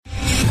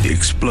The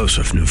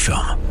explosive new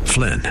film,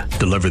 Flynn,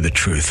 deliver the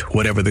truth,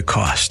 whatever the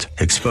cost,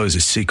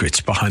 exposes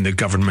secrets behind the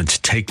government's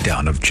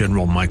takedown of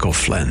General Michael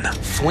Flynn.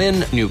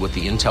 Flynn knew what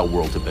the intel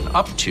world had been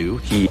up to.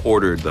 He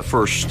ordered the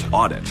first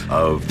audit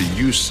of the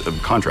use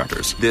of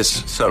contractors.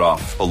 This set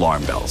off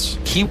alarm bells.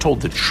 He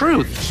told the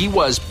truth. He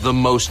was the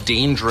most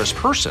dangerous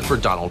person for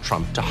Donald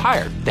Trump to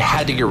hire. They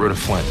had to get rid of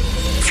Flynn.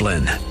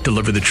 Flynn,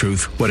 deliver the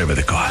truth, whatever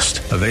the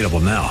cost. Available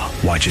now.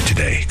 Watch it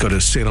today. Go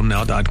to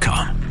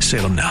salemnow.com.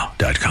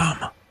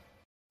 salemnow.com.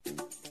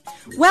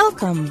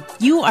 Welcome.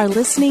 You are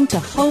listening to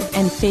Hope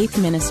and Faith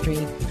Ministry,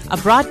 a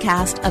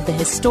broadcast of the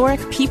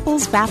historic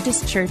People's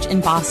Baptist Church in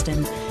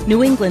Boston,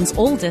 New England's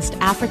oldest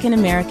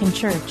African-American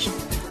church.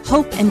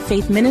 Hope and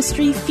Faith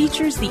Ministry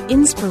features the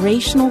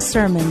inspirational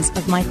sermons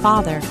of my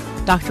father,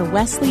 Dr.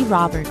 Wesley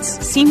Roberts,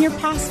 senior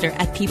pastor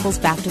at People's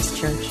Baptist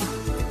Church.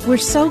 We're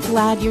so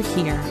glad you're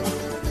here.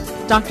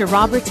 Dr.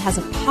 Roberts has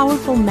a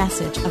powerful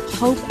message of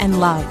hope and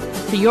love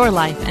for your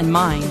life and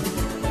mine.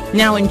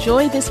 Now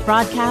enjoy this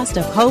broadcast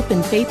of Hope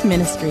and Faith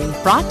Ministry,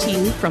 brought to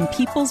you from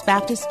People's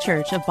Baptist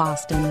Church of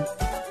Boston.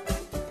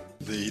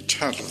 The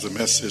title of the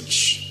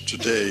message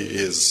today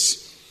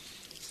is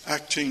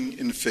Acting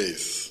in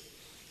Faith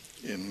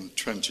in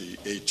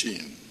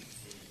 2018.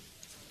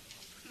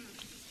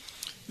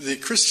 The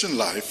Christian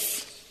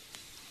life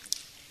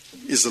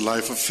is a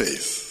life of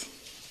faith.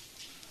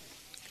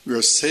 We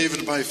are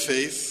saved by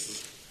faith.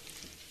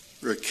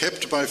 We are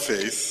kept by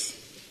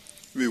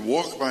faith. We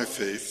walk by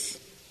faith.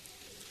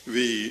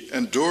 We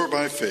endure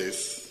by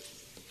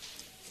faith.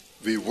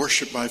 We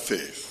worship by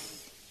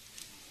faith.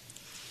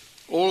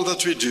 All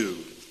that we do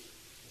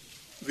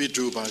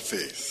by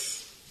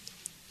faith.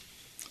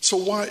 So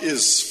why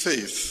is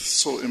faith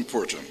so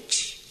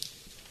important?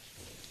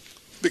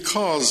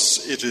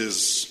 Because it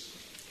is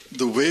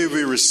the way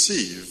we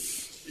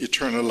receive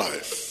eternal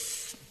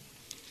life.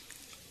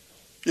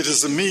 It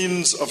is the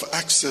means of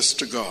access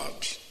to God.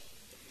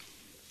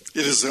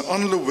 It is the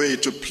only way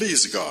to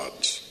please God.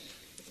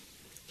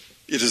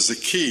 It is the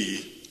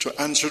key to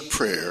answered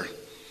prayer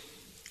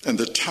and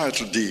the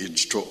title deed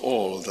to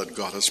all that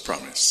God has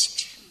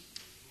promised.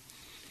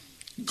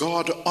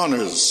 God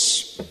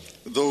honors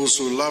those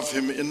who love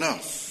him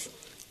enough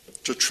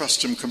to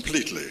trust him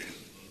completely.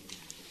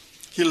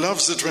 He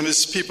loves it when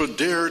his people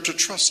dare to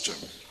trust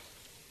him.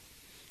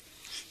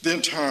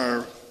 In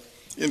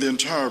the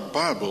entire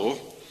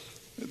Bible,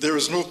 there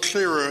is no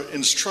clearer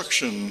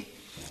instruction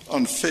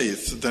on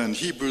faith than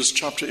Hebrews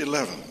chapter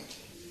 11.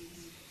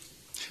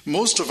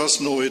 Most of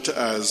us know it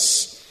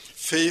as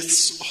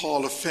Faith's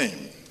Hall of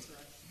Fame.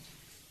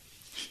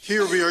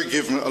 Here we are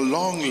given a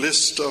long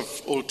list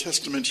of Old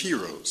Testament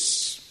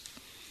heroes,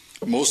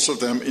 most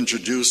of them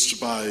introduced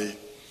by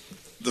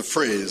the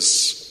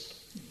phrase,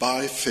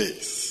 by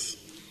faith.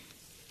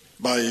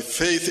 By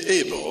faith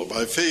Abel,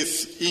 by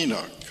faith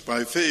Enoch,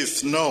 by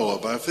faith Noah,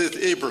 by faith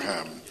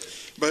Abraham,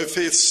 by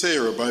faith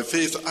Sarah, by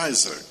faith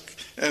Isaac,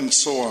 and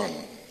so on.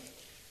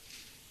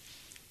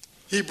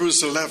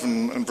 Hebrews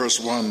 11 and verse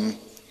 1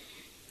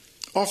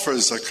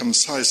 offers a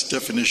concise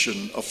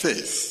definition of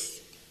faith.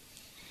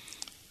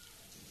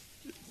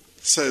 It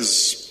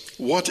says,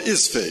 what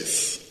is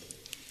faith?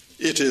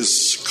 It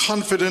is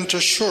confident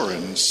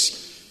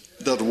assurance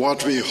that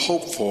what we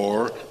hope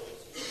for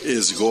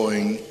is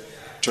going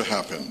to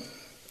happen.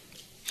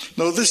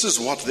 Now, this is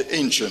what the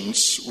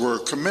ancients were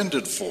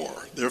commended for,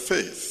 their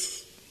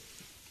faith.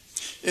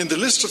 In the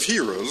list of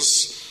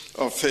heroes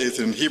of faith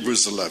in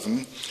Hebrews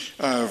 11,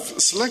 I've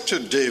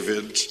selected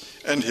David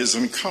and his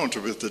encounter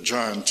with the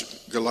giant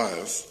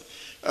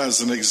Goliath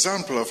as an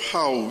example of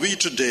how we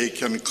today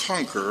can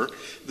conquer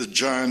the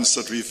giants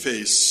that we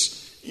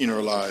face in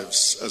our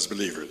lives as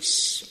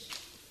believers.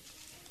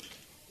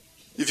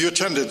 If you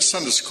attended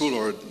Sunday school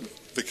or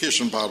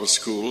vacation Bible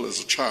school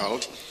as a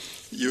child,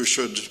 you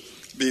should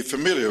be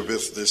familiar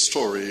with the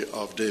story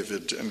of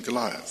David and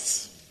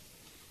Goliath.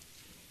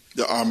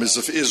 The armies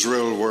of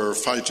Israel were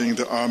fighting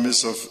the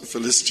armies of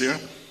Philistia.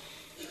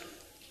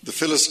 The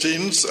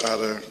Philistines had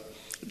a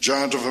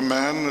giant of a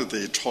man,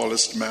 the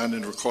tallest man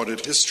in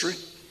recorded history.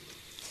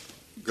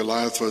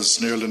 Goliath was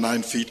nearly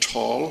 9 feet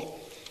tall.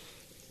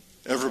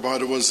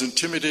 Everybody was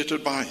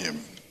intimidated by him.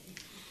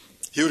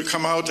 He would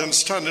come out and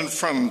stand in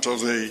front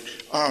of the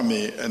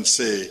army and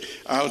say,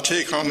 I'll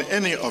take on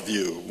any of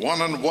you,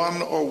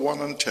 1-on-1 or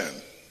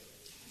 1-on-10.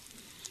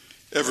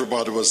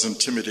 Everybody was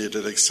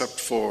intimidated except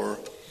for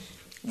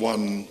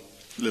one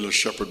little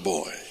shepherd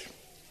boy.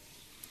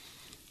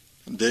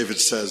 And David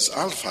says,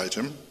 I'll fight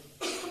him.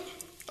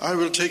 I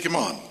will take him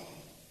on.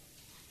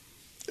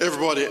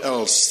 Everybody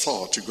else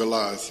thought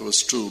Goliath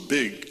was too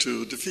big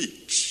to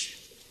defeat.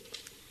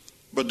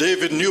 But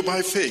David knew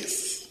by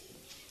faith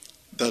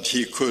that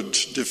he could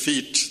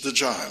defeat the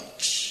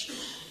giant.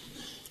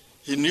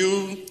 He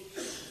knew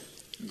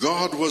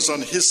God was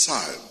on his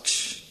side.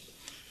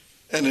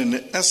 And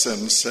in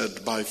essence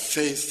said, by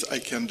faith I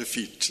can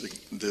defeat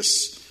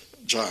this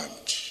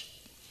giant.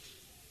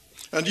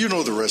 And you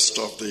know the rest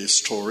of the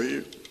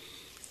story.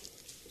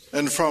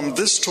 And from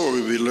this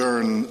story we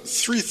learn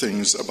 3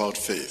 things about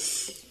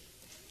faith.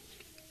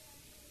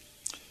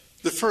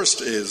 The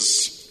first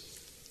is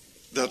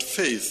that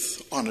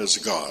faith honors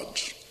God.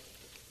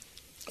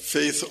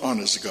 Faith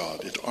honors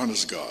God. It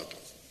honors God.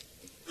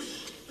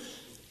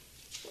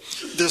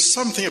 There's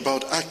something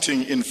about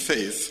acting in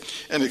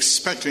faith and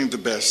expecting the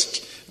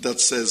best that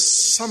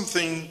says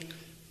something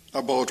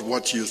about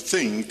what you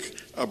think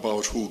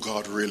about who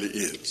God really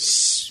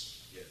is.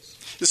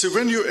 Yes. You see,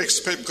 when you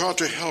expect God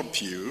to help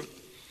you,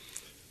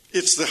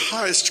 it's the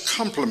highest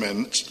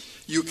compliment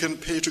you can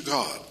pay to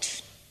God.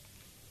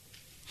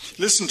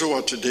 Listen to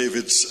what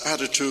David's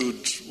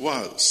attitude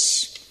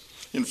was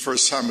in 1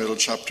 Samuel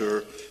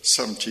chapter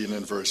 17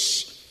 and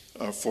verse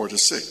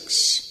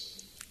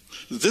 46.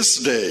 This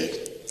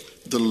day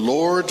the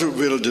Lord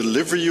will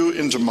deliver you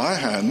into my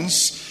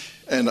hands,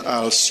 and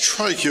I'll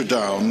strike you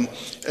down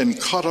and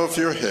cut off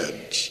your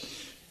head,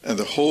 and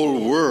the whole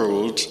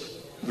world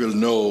will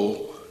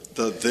know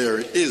that there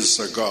is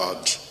a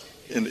God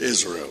in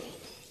Israel.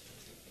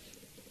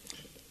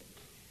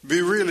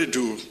 We really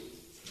do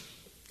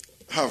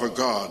have a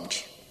God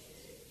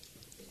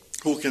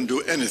who can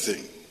do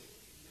anything.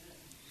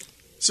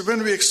 So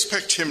when we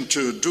expect him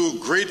to do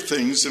great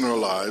things in our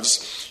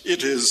lives,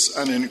 it is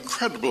an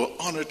incredible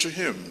honor to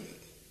him.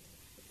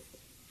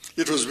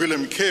 It was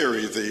William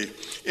Carey, the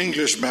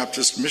English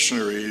Baptist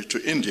missionary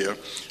to India,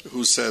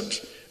 who said,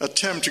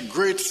 "Attempt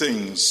great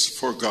things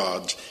for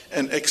God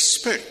and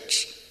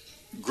expect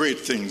great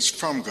things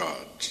from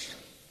God."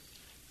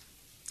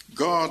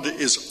 God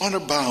is honor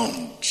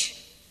bound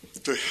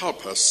to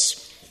help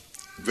us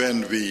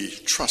when we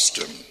trust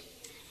him,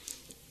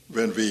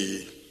 when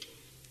we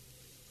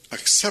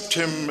accept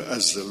him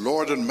as the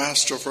Lord and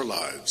Master of our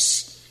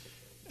lives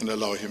and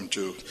allow him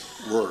to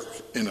work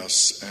in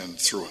us and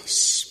through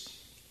us.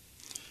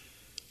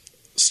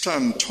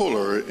 Stan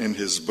Toller, in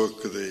his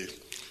book, The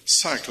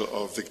Cycle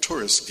of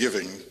Victorious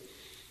Giving,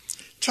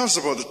 tells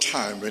about the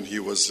time when he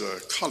was a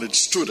college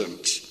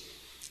student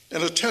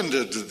and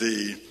attended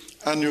the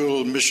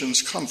annual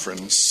missions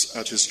conference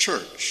at his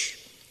church.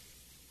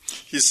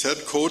 He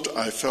said, quote,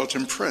 "I felt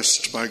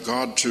impressed by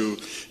God to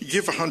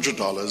give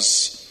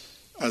 $100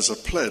 as a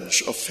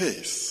pledge of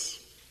faith.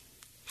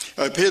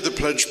 I paid the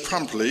pledge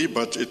promptly,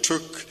 but it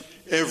took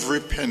every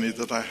penny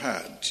that I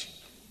had.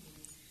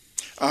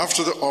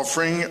 After the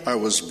offering, I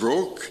was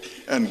broke,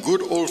 and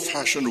good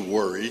old-fashioned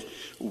worry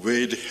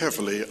weighed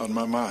heavily on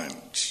my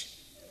mind.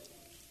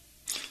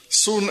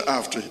 Soon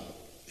after,"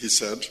 he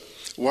said,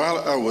 "while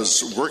I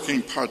was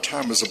working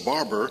part-time as a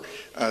barber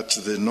at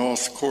the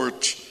North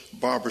Court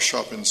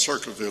Barbershop in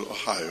Circleville,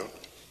 Ohio,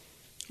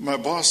 my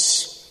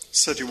boss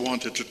said he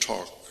wanted to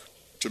talk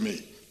to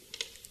me.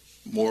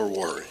 More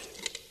worry.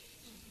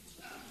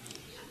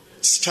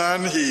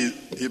 Stan,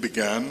 he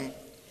began,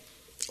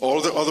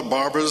 all the other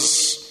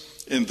barbers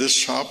in this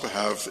shop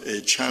have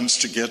a chance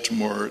to get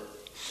more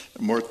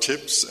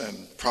tips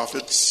and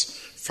profits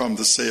from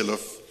the sale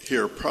of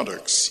hair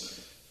products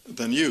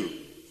than you.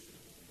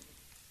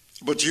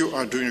 But you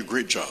are doing a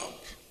great job.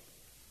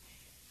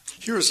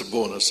 Here is a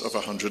bonus of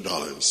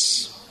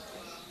 $100.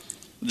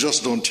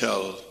 Just don't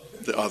tell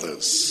the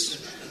others."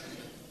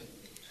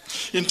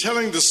 In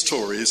telling the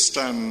story,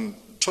 Stan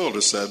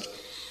Toller said,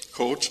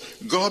 quote,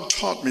 "God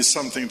taught me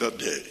something that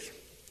day.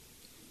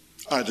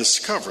 I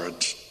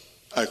discovered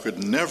I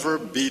could never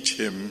beat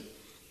him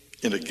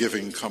in a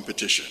giving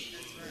competition."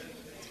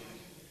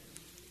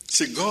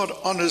 See, God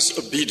honors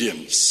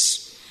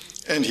obedience,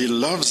 and he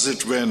loves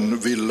it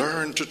when we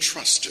learn to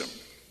trust him.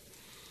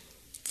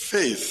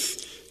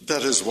 Faith,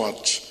 that is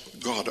what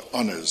God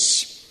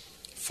honors,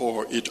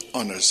 for it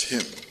honors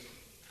him.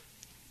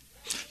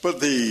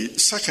 But the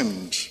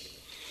second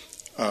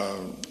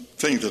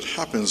thing that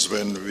happens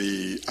when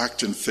we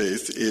act in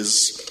faith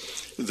is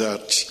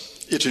that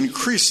it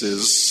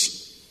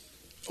increases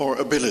our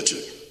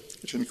ability.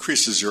 It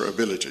increases your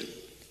ability.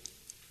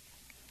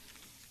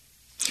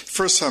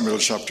 1 Samuel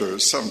chapter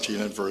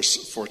 17 and verse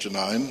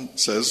 49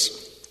 says,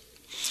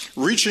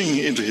 "Reaching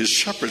into his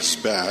shepherd's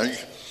bag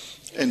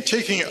and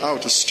taking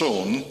out a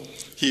stone,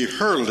 he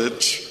hurled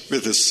it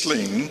with his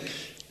sling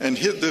and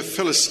hit the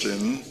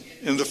Philistine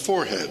in the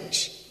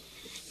forehead.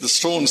 The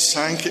stone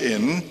sank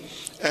in,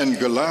 and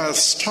Goliath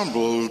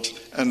stumbled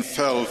and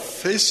fell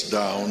face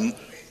down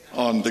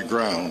on the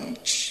ground."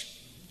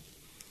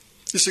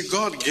 You see,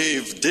 God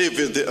gave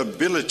David the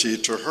ability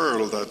to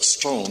hurl that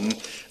stone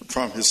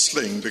from his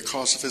sling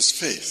because of his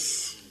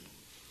faith.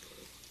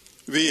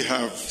 We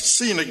have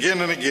seen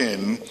again and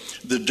again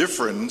the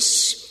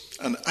difference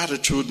an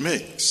attitude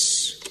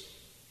makes.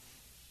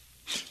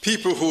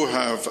 People who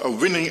have a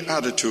winning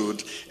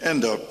attitude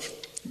end up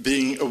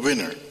being a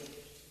winner.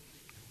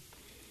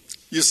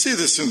 You see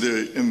this in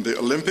the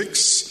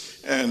Olympics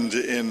and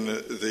in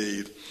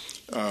the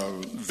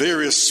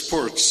various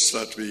sports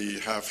that we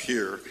have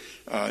here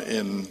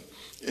in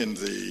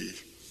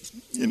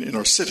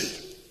our city.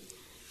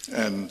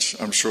 And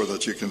I'm sure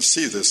that you can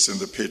see this in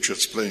the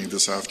Patriots playing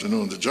this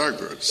afternoon, the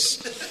Jaguars.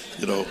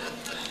 You know,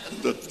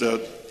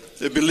 that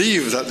they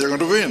believe that they're going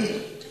to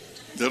win.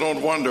 They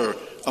don't wonder,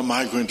 am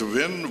I going to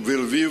win?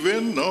 Will we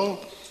win?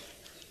 No.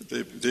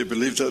 They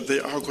believe that they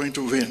are going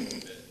to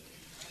win.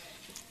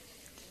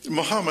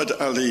 Muhammad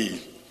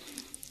Ali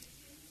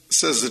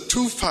says the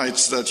 2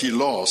 fights that he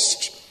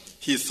lost,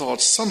 he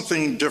thought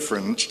something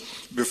different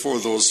before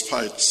those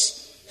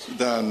fights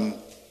than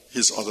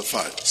his other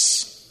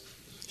fights.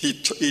 He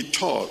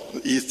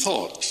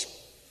thought,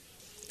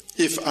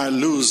 if I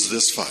lose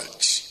this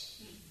fight,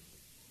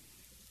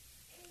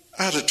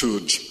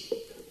 attitude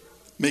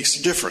makes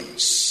a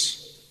difference.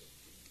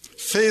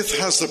 Faith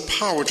has the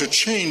power to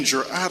change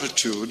your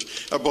attitude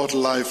about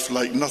life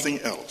like nothing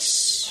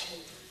else.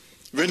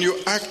 When you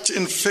act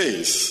in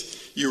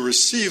faith, you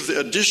receive the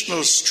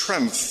additional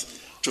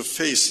strength to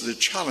face the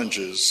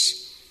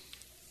challenges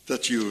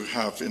that you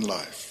have in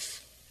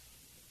life.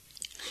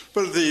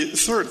 But the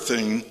third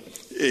thing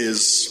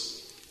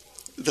is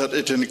that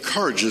it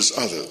encourages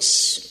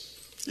others.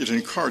 It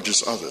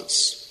encourages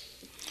others.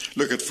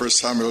 Look at 1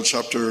 Samuel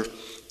chapter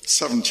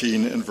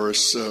 17 and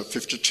verse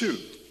 52.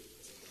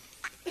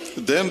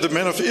 Then the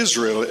men of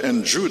Israel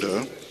and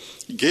Judah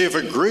gave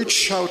a great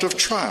shout of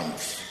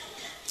triumph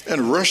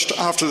and rushed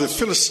after the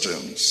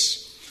Philistines,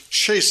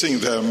 chasing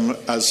them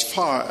as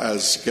far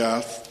as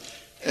Gath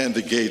and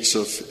the gates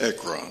of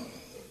Ekron.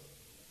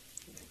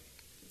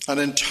 An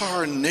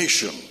entire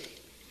nation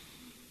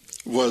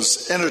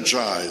was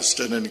energized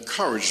and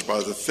encouraged by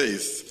the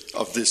faith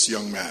of this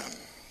young man.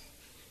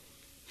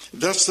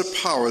 That's the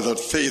power that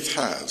faith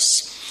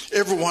has.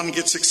 Everyone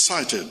gets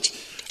excited.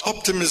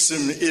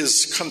 Optimism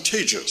is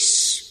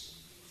contagious.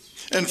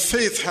 And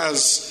faith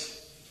has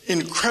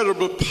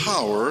incredible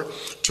power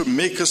to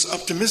make us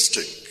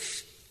optimistic.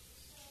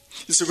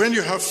 You see, when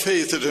you have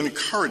faith, it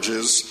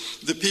encourages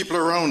the people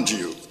around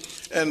you,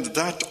 and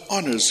that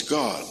honors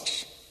God.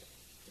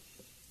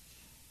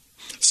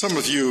 Some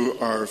of you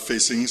are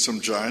facing some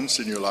giants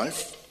in your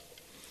life,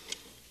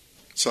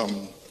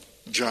 some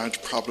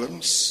giant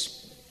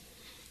problems.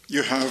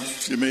 You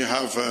may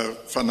have a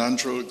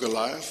financial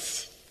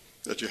Goliath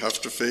that you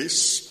have to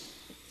face.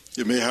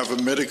 You may have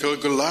a medical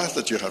Goliath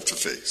that you have to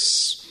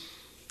face,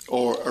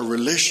 or a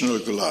relational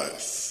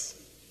Goliath.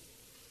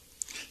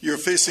 You're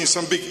facing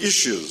some big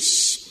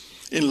issues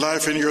in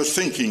life, and you're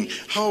thinking,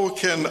 how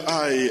can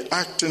I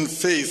act in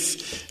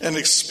faith and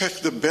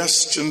expect the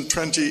best in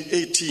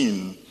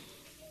 2018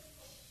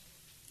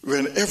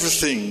 when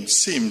everything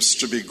seems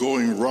to be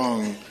going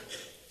wrong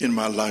in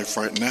my life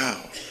right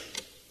now?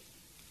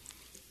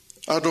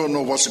 I don't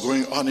know what's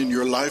going on in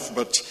your life,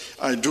 but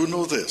I do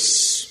know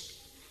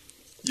this.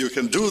 You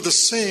can do the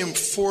same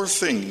 4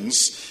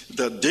 things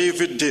that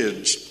David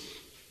did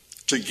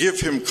to give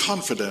him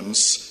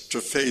confidence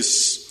to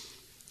face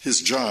his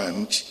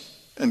giant,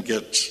 and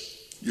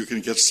you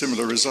can get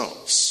similar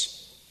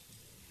results.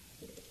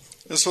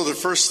 And so the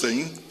first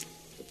thing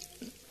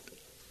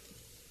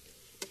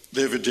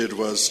David did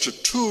was to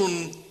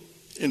tune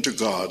into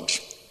God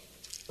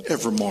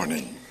every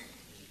morning.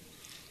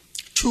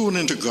 Tune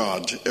into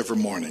God every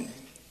morning.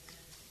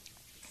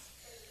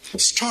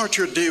 Start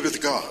your day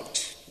with God.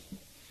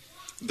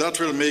 That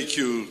will make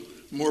you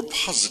more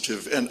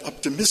positive and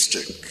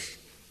optimistic.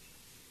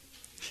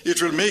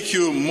 It will make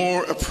you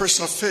more a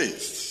person of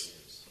faith.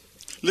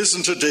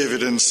 Listen to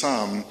David in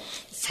Psalm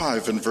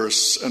 5 and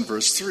verse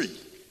 3.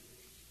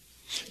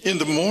 In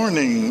the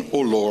morning, O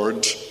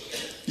Lord,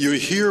 you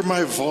hear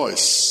my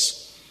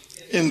voice.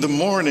 In the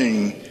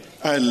morning,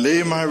 I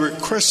lay my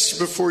requests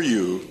before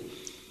you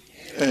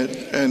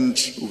and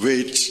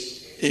wait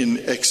in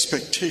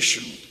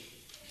expectation.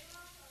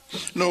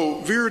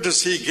 Now, where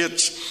does he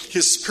get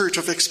his spirit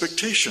of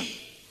expectation?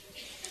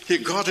 He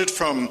got it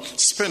from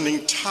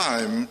spending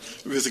time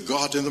with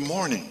God in the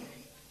morning.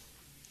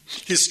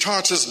 He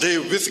starts his day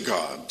with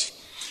God.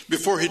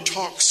 Before he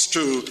talks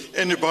to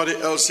anybody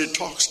else, he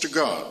talks to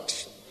God.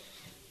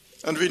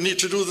 And we need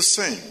to do the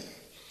same.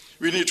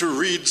 We need to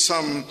read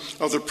some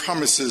of the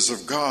promises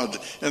of God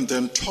and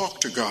then talk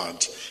to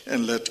God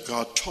and let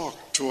God talk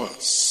to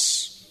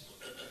us.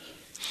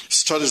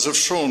 Studies have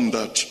shown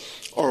that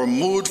our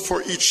mood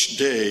for each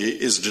day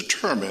is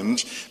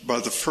determined by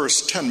the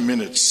first 10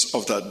 minutes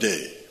of that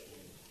day.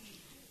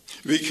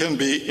 We can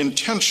be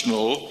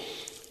intentional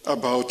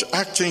about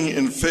acting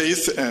in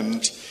faith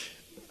and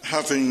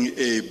having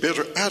a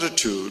better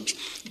attitude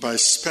by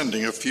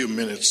spending a few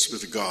minutes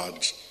with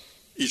God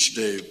each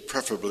day,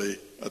 preferably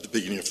at the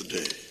beginning of the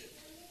day.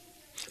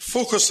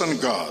 Focus on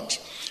God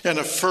and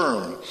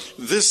affirm,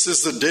 this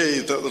is the day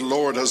that the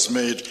Lord has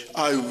made.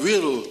 I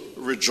will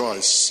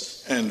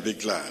rejoice and be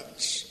glad.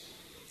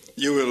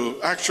 You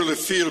will actually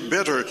feel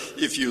better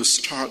if you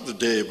start the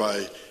day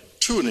by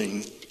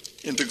tuning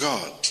into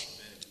God.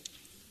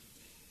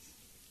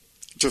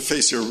 To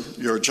face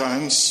your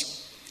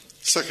giants,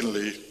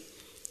 secondly,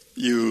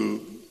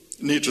 you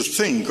need to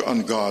think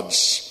on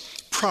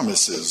God's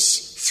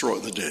promises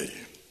throughout the day.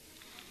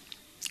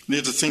 You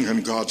need to think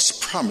on God's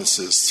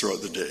promises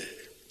throughout the day.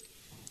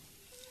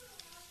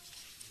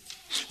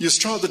 You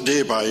start the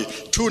day by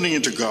tuning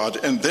into God,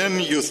 and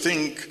then you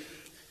think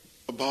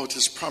about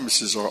his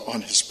promises or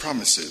on his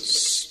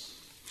promises.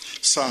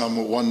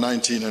 Psalm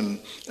 119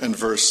 and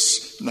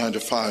verse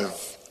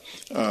 95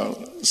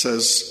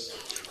 says,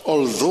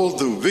 although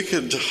the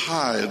wicked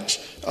hide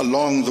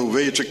along the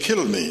way to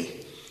kill me,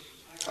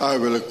 I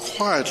will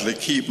quietly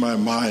keep my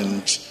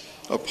mind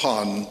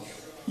upon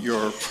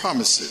your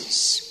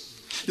promises.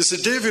 You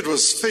see, David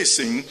was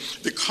facing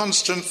the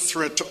constant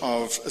threat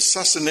of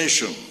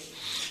assassination,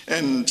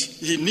 and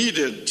he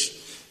needed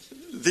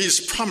these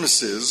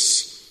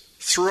promises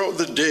throughout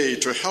the day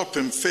to help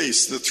him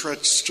face the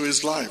threats to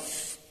his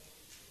life.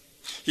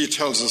 He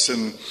tells us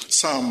in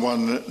Psalm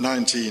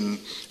 119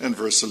 and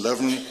verse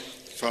 11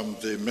 from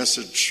the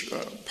Message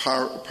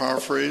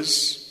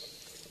paraphrase.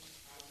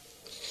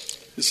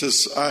 He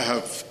says, I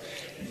have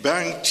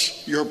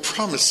banked your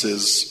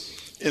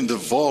promises in the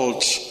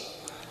vault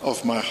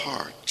of my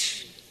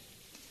heart.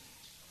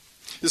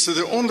 You see,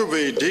 the only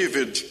way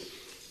David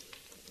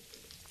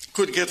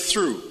could get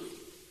through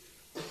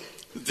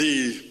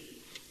the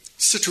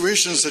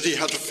situations that he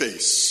had to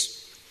face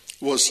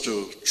was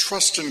to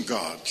trust in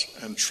God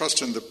and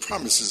trust in the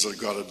promises that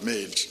God had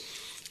made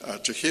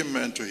to him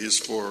and to his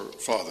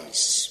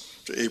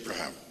forefathers, to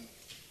Abraham.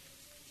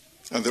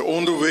 And the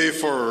only way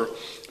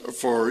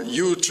for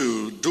you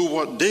to do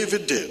what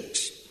David did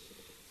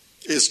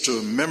is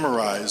to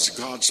memorize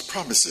God's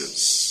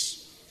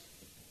promises.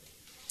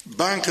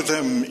 Bank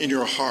them in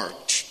your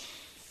heart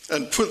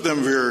and put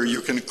them where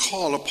you can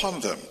call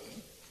upon them.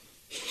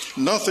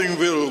 Nothing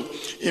will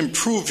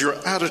improve your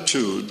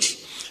attitude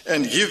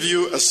and give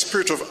you a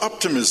spirit of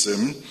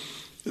optimism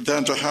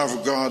than to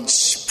have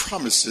God's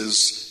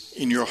promises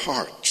in your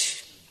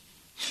heart.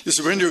 You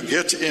see, when you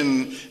get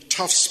in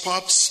tough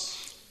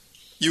spots,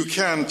 you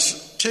can't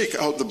take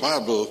out the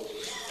Bible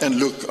and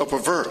look up a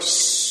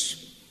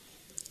verse.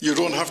 You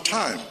don't have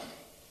time.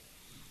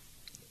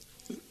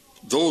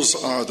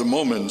 Those are the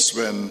moments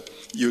when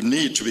you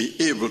need to be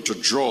able to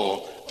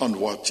draw on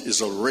what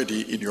is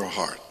already in your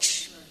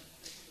heart.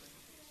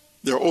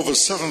 There are over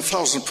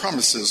 7,000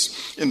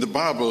 promises in the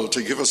Bible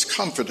to give us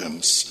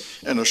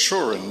confidence and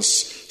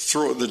assurance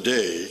throughout the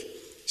day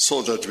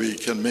so that we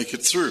can make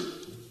it through.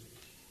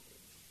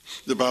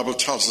 The Bible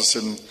tells us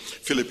in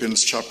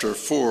Philippians chapter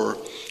 4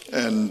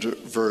 and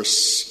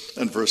verse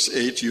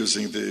 8,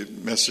 using the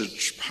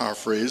Message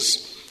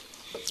paraphrase,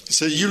 it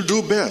says, you'll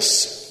do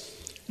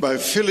best by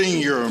filling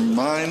your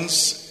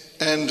minds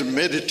and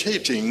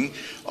meditating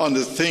on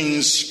the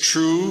things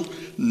true,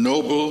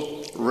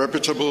 noble,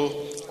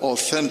 reputable,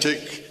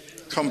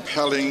 authentic,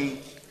 compelling,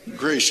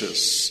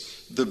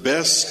 gracious, the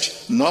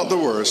best, not the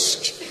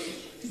worst,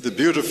 the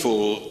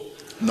beautiful,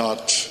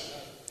 not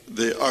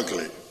the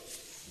ugly.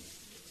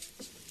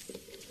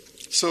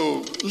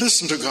 So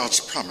listen to God's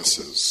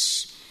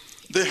promises.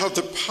 They have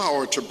the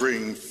power to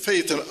bring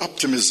faith and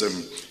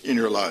optimism in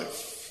your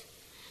life.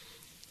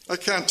 I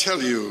can't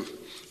tell you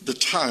the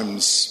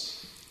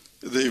times,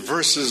 the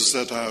verses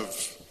that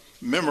I've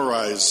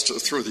memorized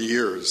through the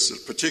years,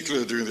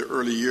 particularly during the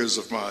early years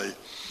of my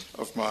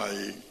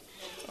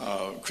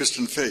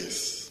Christian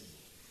faith,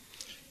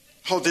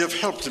 how they have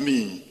helped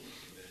me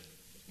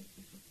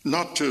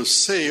not to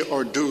say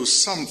or do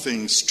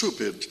something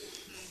stupid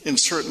in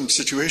certain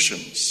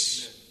situations,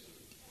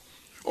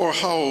 or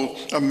how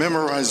a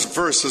memorized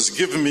verse has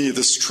given me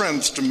the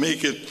strength to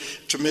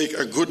make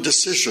a good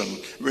decision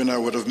when I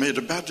would have made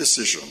a bad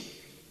decision.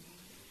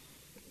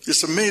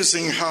 It's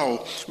amazing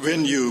how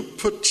when you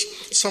put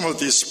some of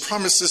these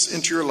promises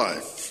into your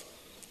life,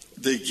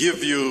 they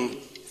give you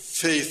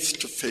faith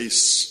to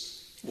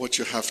face what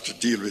you have to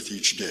deal with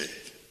each day.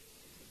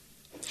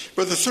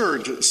 But the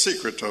third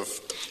secret of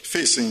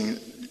facing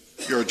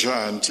your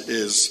giant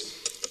is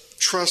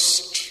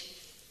trust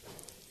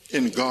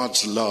in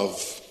God's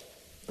love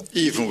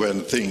even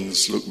when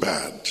things look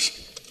bad.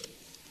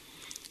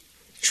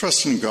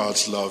 Trust in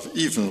God's love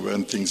even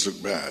when things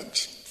look bad.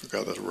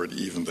 Forgot that word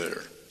even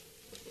there.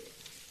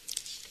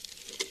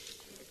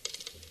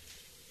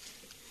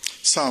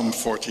 Psalm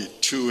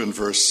 42 and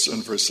verse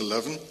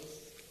 11.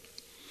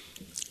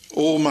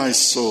 O my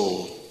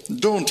soul,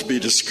 don't be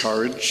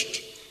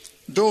discouraged.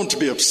 Don't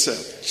be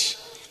upset.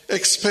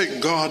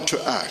 Expect God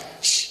to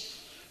act.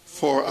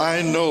 For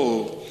I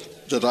know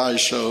that I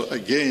shall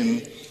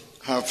again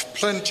have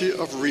plenty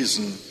of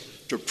reason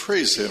to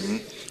praise him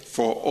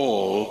for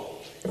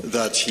all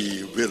that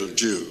he will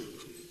do.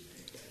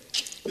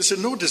 You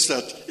see, notice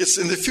that it's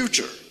in the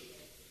future.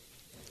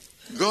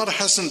 God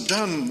hasn't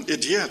done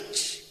it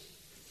yet.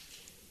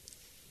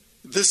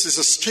 This is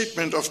a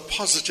statement of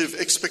positive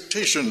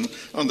expectation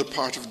on the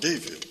part of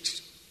David.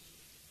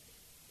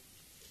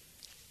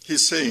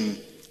 He's saying,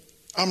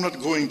 I'm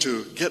not going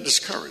to get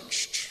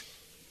discouraged.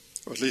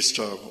 Or at least,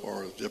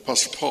 or the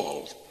Apostle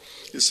Paul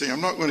is saying,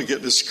 I'm not going to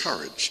get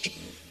discouraged.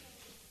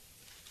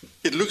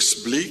 It looks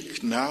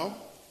bleak now.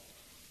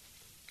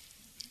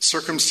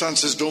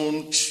 Circumstances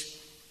don't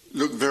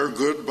look very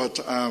good, but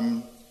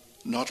I'm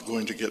not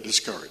going to get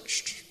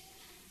discouraged.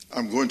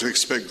 I'm going to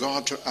expect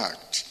God to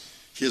act.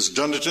 He has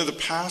done it in the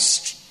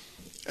past,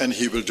 and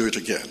he will do it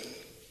again.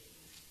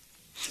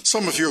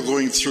 Some of you are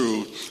going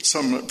through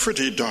some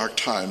pretty dark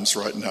times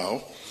right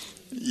now.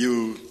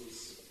 You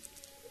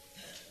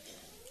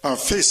are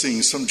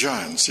facing some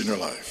giants in your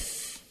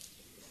life.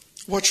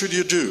 What should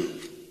you do?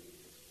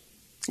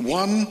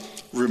 One,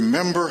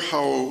 remember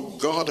how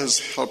God has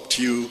helped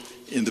you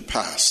in the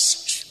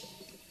past.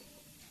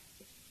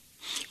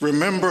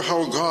 Remember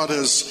how God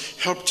has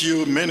helped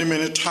you many,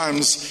 many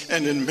times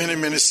and in many,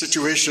 many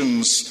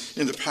situations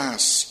in the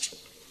past.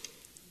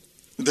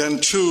 Then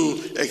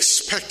two,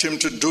 expect him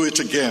to do it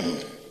again.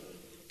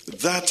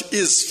 That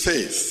is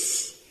faith.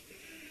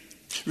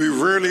 We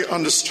rarely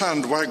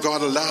understand why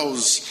God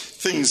allows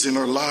things in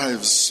our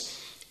lives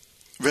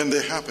when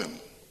they happen.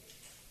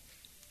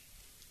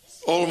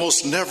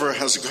 Almost never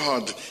has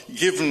God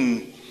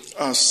given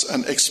us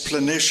an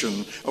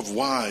explanation of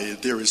why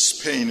there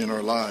is pain in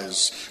our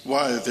lives,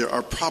 why there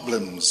are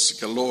problems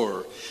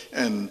galore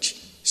and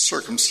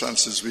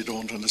circumstances we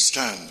don't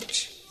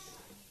understand.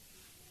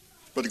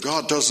 But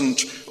God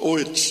doesn't owe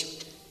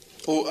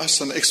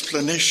us an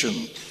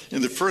explanation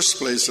in the first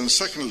place, and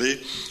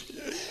secondly,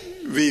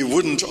 we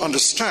wouldn't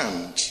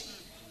understand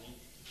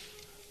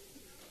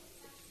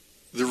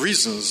the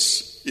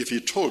reasons if he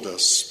told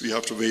us. We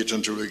have to wait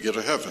until we get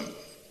to heaven.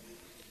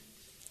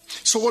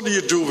 So what do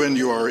you do when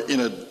you are in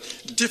a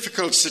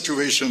difficult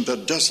situation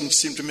that doesn't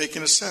seem to make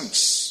any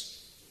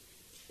sense?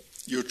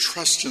 You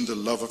trust in the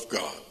love of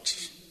God.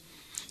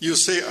 You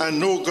say, I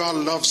know God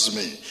loves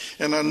me,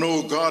 and I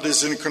know God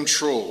is in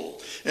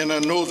control, and I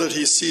know that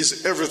he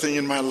sees everything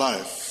in my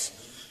life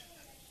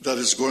that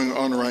is going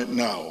on right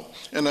now.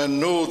 And I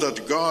know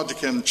that God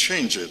can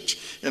change it,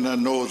 and I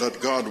know that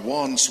God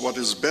wants what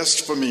is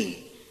best for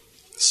me.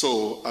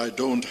 So I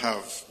don't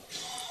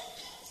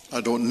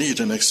need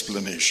an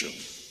explanation.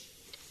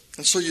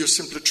 And so you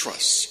simply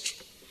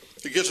trust.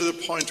 You get to the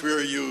point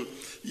where you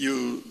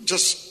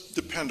just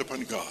depend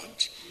upon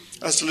God,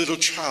 as a little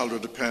child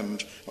would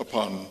depend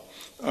upon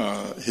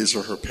his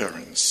or her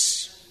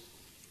parents.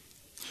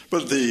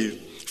 But the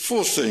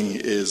fourth thing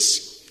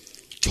is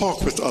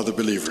talk with other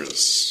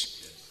believers.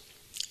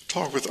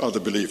 Talk with other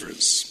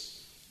believers.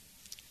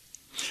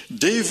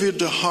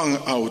 David hung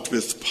out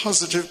with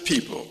positive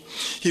people.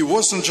 He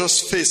wasn't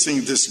just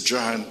facing this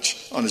giant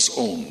on his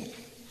own.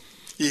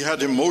 He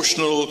had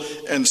emotional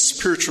and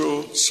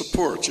spiritual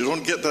support. You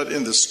don't get that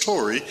in the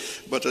story,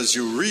 but as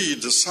you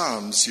read the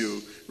Psalms,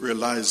 you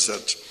realize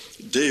that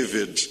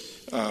David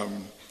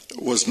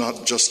was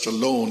not just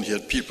alone. He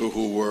had people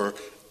who were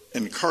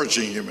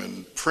encouraging him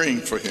and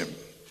praying for him.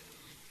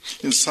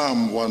 In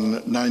Psalm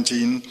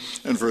 119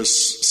 and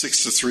verse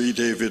 63,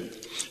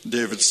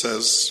 David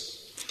says,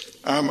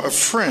 I'm a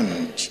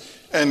friend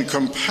and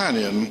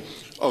companion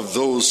of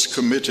those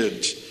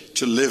committed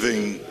to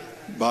living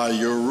by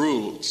your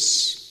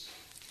rules.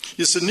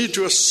 It's a need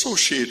to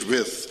associate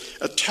with,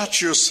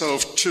 attach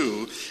yourself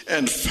to,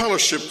 and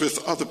fellowship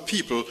with other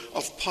people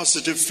of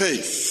positive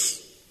faith.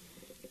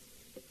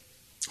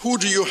 Who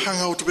do you hang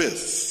out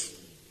with?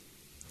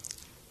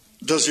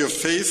 Does your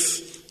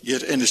faith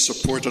get any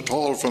support at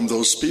all from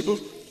those people?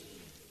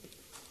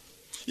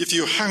 If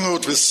you hang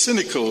out with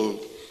cynical,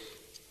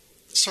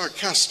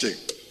 sarcastic,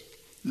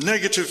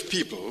 negative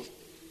people,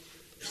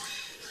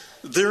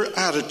 their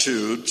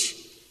attitude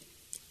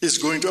is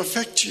going to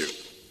affect you.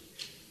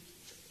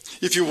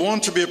 If you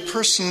want to be a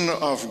person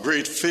of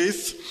great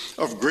faith,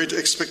 of great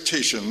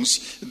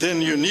expectations,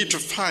 then you need to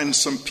find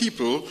some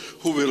people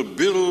who will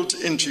build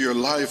into your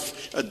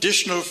life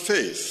additional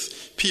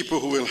faith, people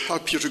who will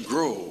help you to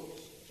grow.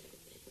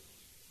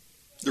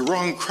 The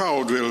wrong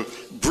crowd will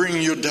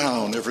bring you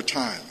down every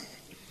time.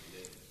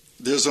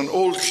 There's an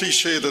old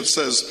cliche that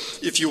says,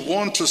 if you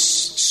want to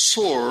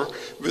soar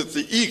with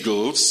the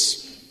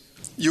eagles,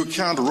 you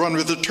can't run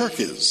with the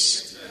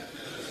turkeys.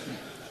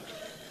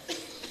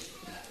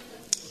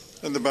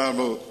 And the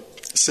Bible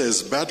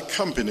says, bad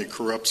company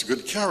corrupts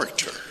good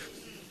character.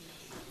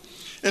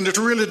 And it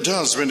really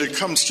does when it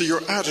comes to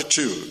your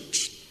attitude.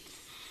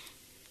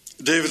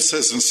 David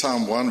says in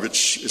Psalm 1,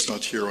 which is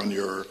not here on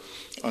your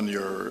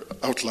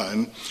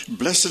outline,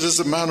 blessed is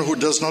the man who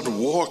does not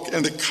walk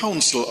in the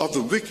counsel of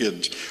the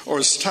wicked,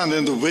 or stand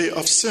in the way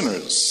of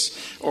sinners,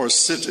 or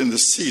sit in the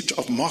seat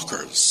of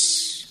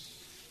mockers.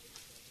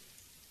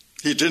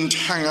 He didn't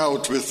hang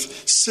out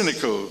with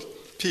cynical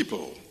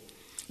people.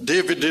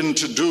 David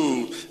didn't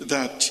do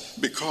that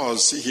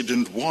because he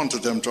didn't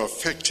want them to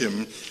affect him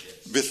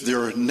with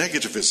their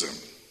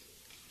negativism.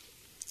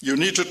 You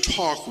need to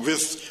talk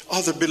with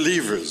other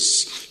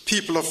believers,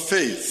 people of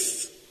faith,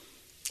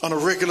 on a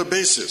regular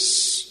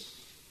basis.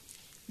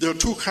 There are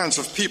two kinds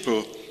of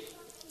people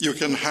you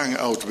can hang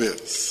out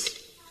with.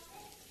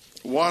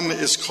 One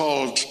is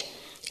called,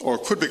 or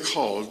could be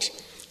called,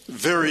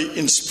 very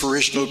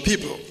inspirational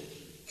people.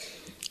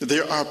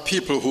 There are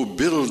people who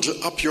build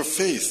up your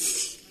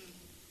faith.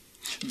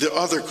 The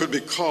other could be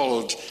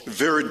called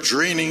very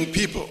draining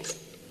people.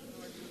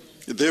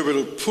 They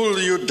will pull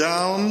you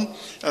down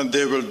and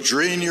they will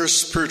drain your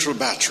spiritual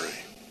battery.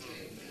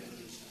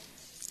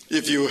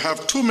 If you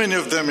have too many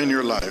of them in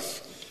your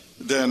life,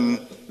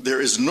 then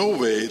there is no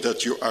way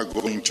that you are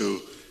going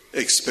to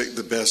expect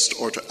the best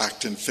or to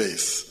act in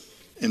faith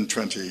in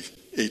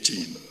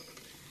 2018.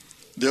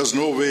 There's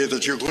no way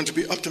that you're going to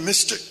be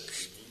optimistic.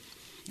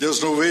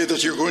 There's no way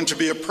that you're going to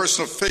be a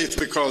person of faith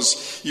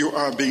because you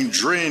are being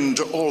drained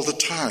all the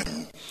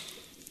time.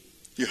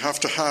 You have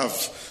to have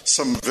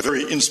some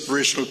very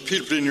inspirational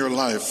people in your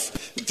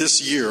life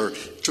this year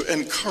to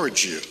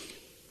encourage you.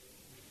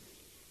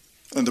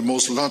 And the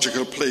most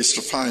logical place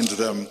to find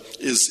them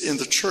is in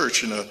the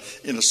church, in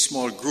a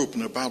small group,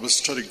 in a Bible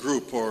study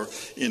group, or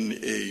in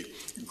a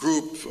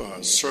group,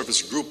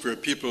 service group where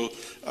people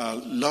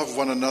love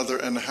one another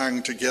and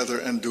hang together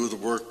and do the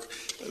work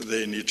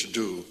they need to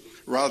do.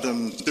 Rather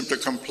than simply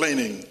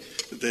complaining,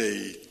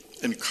 they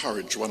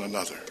encourage one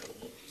another.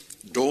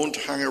 Don't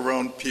hang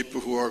around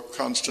people who are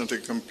constantly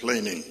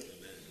complaining.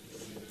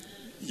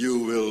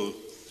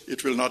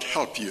 It will not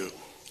help you.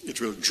 It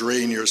will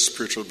drain your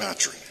spiritual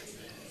battery.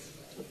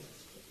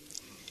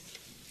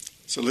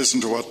 So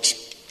listen to what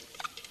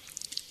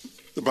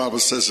the Bible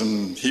says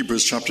in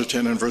Hebrews chapter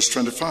 10 and verse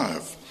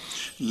 25.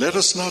 Let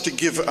us not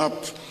give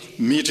up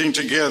meeting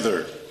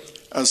together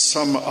as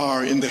some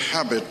are in the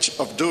habit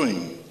of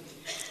doing,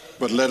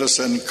 but let us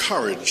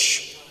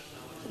encourage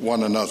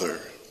one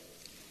another.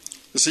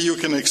 You see, you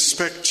can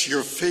expect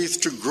your faith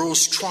to grow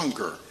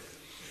stronger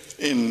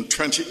in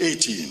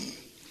 2018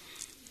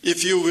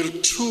 if you will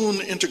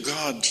tune into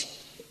God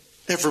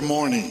every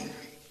morning,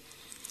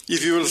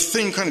 if you will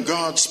think on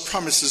God's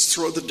promises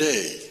throughout the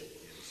day,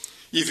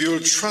 if you will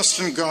trust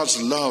in God's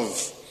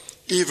love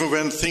even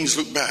when things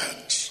look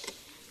bad,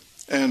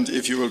 and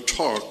if you will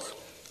talk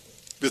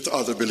with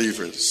other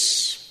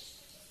believers.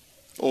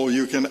 Or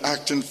you can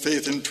act in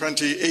faith in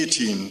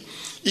 2018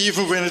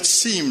 even when it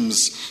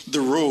seems the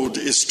road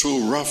is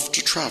too rough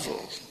to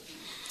travel,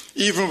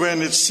 even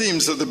when it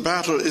seems that the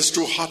battle is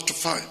too hot to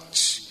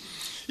fight,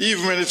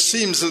 even when it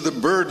seems that the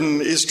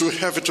burden is too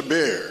heavy to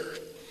bear,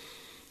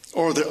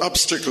 or the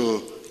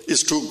obstacle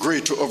is too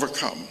great to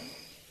overcome,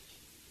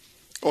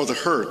 or the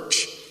hurt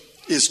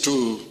is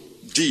too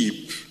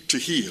deep to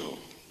heal.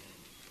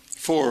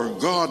 For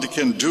God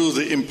can do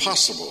the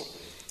impossible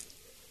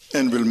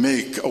and will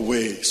make a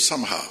way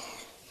somehow.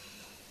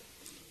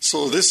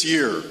 So this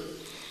year,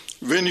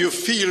 when you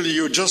feel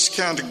you just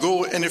can't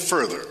go any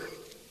further,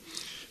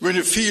 when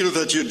you feel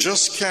that you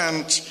just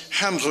can't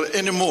handle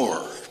any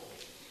more,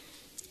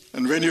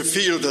 and when you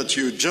feel that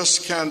you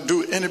just can't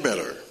do any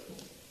better,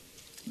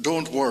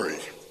 don't worry,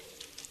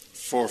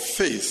 for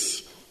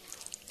faith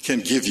can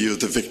give you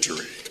the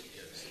victory.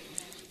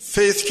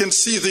 Faith can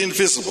see the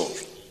invisible,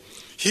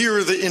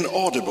 hear the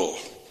inaudible,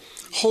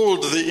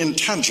 hold the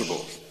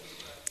intangible,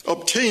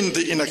 obtain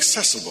the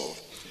inaccessible,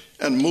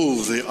 and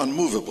move the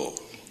unmovable.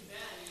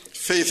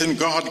 Faith in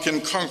God can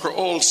conquer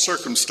all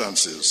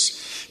circumstances,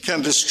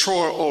 can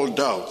destroy all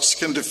doubts,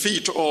 can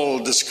defeat all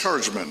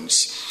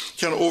discouragements,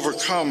 can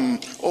overcome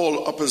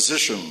all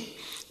opposition,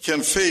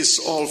 can face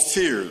all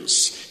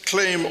fears,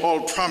 claim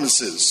all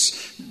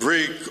promises,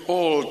 break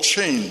all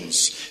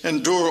chains,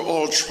 endure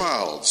all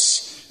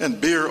trials, and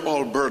bear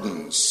all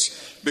burdens,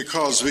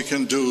 because we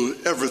can do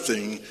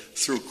everything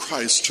through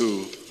Christ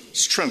who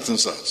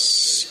strengthens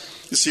us.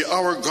 You see,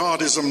 our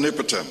God is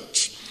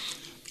omnipotent.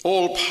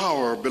 All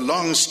power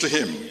belongs to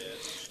him.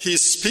 He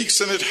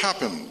speaks and it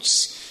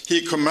happens.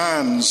 He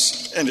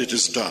commands and it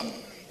is done.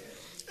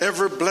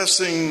 Every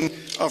blessing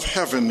of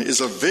heaven is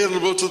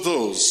available to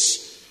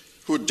those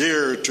who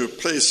dare to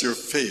place your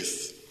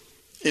faith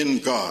in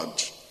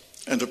God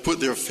and to put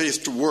their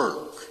faith to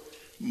work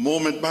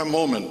moment by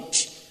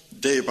moment,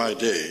 day by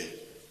day,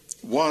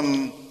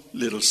 one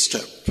little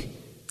step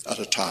at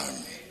a time.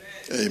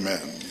 Amen.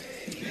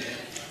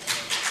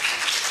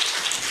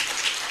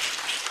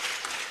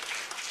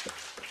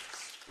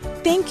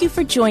 Thank you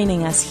for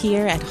joining us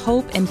here at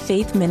Hope and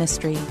Faith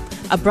Ministry,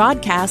 a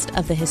broadcast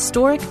of the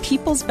historic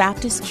People's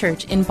Baptist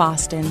Church in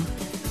Boston.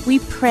 We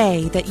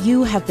pray that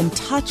you have been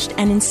touched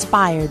and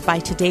inspired by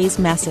today's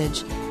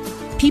message.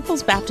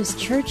 People's Baptist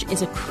Church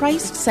is a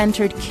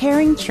Christ-centered,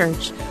 caring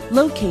church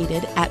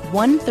located at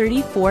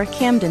 134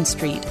 Camden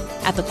Street,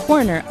 at the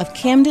corner of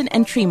Camden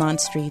and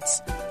Tremont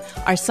Streets.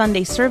 Our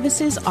Sunday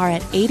services are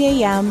at 8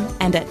 a.m.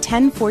 and at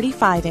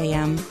 10:45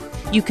 a.m.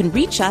 You can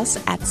reach us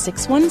at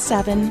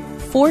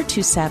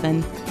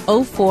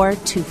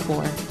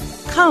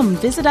 617-427-0424. Come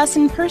visit us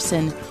in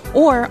person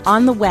or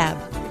on the web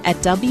at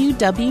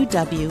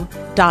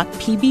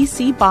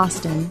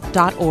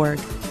www.pbcboston.org.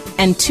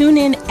 And tune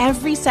in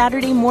every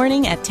Saturday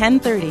morning at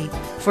 10:30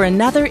 for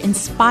another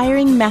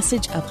inspiring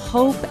message of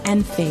hope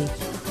and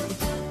faith.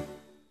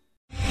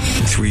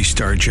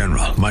 3-star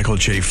General Michael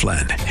J.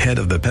 Flynn, head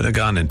of the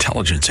Pentagon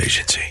Intelligence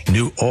Agency,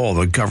 knew all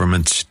the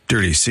government's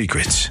dirty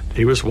secrets.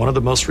 He was one of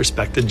the most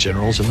respected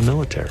generals in the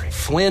military.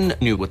 Flynn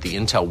knew what the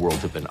intel world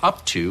had been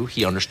up to.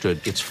 He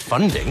understood its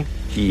funding.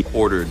 He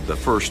ordered the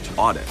first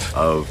audit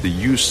of the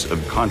use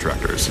of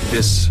contractors.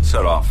 This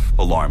set off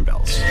alarm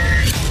bells.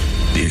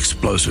 The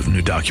explosive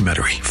new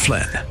documentary,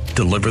 Flynn,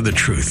 Deliver the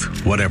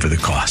Truth, Whatever the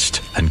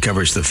Cost,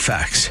 uncovers the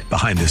facts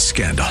behind this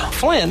scandal.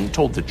 Flynn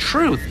told the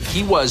truth.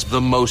 He was the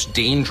most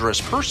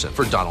dangerous person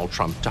for Donald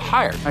Trump to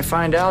hire. I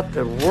find out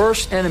the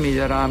worst enemy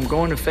that I'm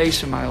going to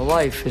face in my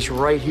life is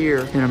right here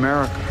in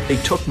America. They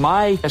took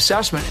my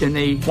assessment and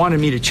they wanted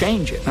me to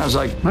change it. And I was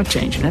like, I'm not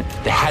changing it.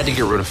 They had to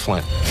get rid of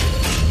Flynn.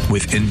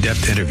 With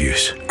in-depth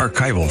interviews,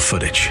 archival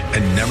footage,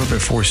 and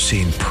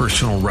never-before-seen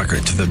personal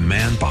records of the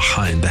man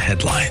behind the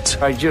headlines.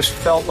 I just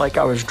felt like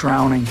I was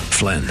drowning.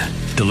 Flynn,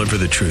 Deliver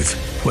the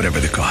Truth, Whatever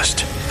the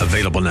Cost.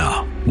 Available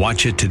now.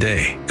 Watch it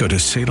today. Go to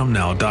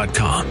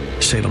salemnow.com.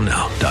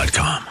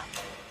 salemnow.com.